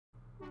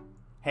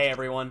Hey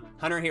everyone,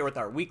 Hunter here with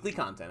our weekly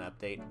content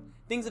update.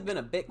 Things have been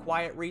a bit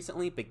quiet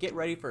recently, but get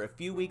ready for a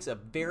few weeks of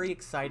very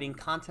exciting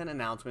content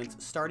announcements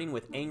starting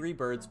with Angry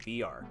Birds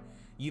VR.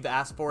 You've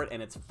asked for it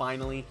and it's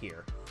finally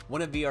here.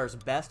 One of VR's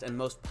best and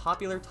most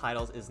popular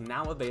titles is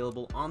now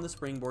available on the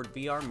Springboard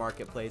VR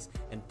marketplace,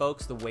 and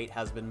folks, the wait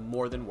has been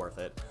more than worth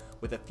it.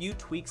 With a few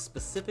tweaks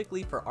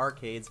specifically for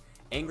arcades,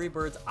 Angry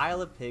Birds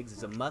Isle of Pigs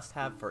is a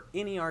must-have for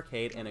any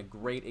arcade and a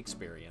great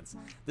experience.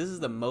 This is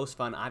the most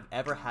fun I've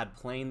ever had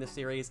playing the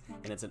series,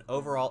 and it's an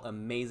overall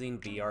amazing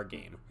VR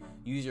game.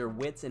 Use your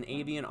wits and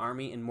avian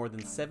army in more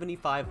than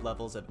 75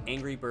 levels of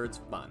Angry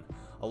Birds fun.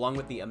 Along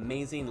with the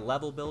amazing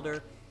level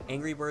builder,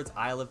 Angry Birds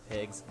Isle of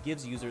Pigs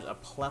gives users a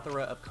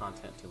plethora of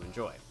content to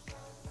enjoy.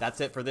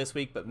 That's it for this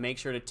week, but make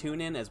sure to tune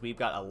in as we've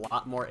got a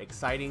lot more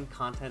exciting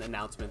content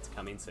announcements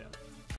coming soon.